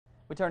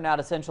We turn now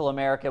to Central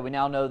America. We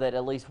now know that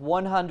at least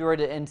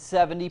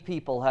 170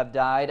 people have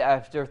died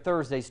after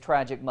Thursday's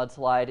tragic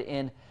mudslide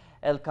in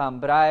El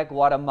Cambrai,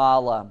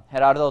 Guatemala.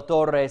 Gerardo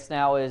Torres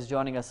now is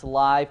joining us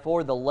live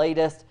for the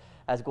latest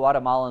as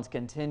Guatemalans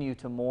continue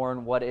to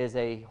mourn what is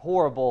a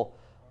horrible,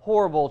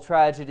 horrible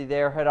tragedy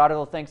there.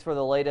 Gerardo, thanks for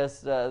the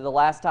latest. The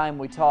last time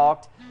we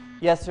talked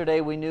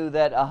yesterday, we knew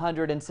that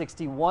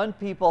 161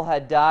 people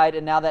had died,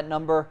 and now that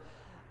number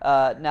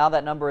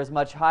is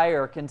much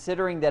higher.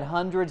 Considering that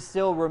hundreds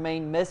still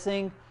remain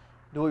missing,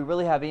 do we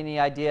really have any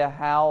idea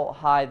how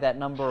high that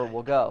number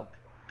will go?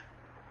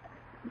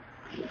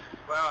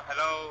 Well,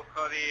 hello,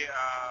 Cody.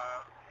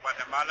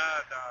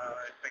 Guatemala, the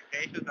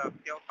expectations of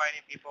still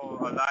finding people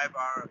alive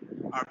are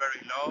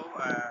very low.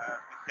 We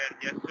said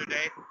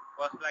yesterday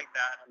was like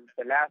that.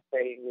 The last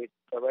day, which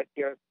the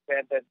rescuers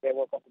said that there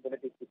were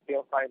possibilities to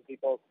still find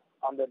people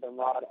under the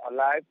mud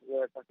alive.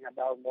 We're talking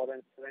about more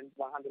than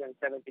 170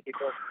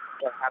 people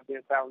that have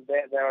been found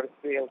dead. There are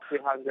still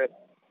 300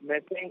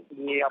 missing.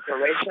 The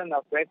operation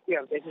of rescue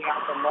and taking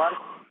out the mud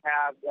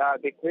have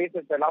decreased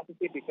its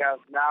velocity because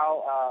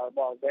now,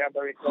 they are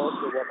very close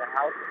to where the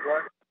houses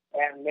were,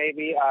 and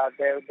maybe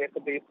there could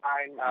be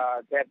find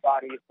dead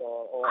bodies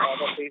or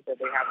other things that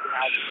they have to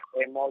have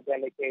a more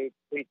delicate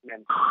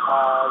treatment.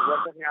 We're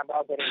talking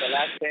about that in the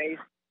last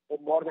days,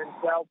 more than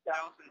 12,000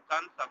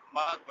 tons of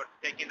mud were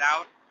taken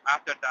out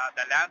after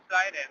the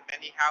landslide, and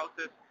many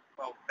houses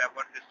that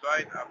were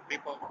destroyed,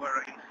 people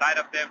were inside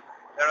of them.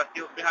 There are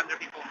still 300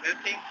 people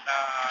missing.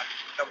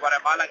 The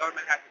Guatemala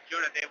government has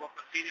assured that they will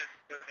continue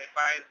until they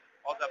find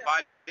all the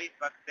bodies,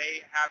 but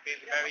they have been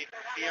very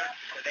sincere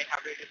that they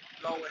have really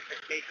slow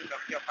expectations of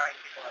still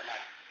finding people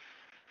alive.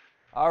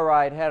 All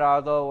right,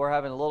 Gerardo, we're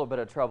having a little bit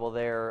of trouble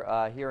there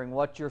hearing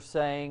what you're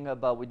saying,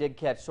 but we did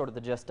catch sort of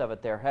the gist of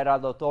it there.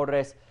 Gerardo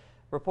Torres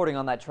reporting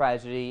on that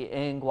tragedy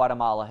in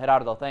Guatemala.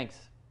 Gerardo,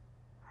 thanks.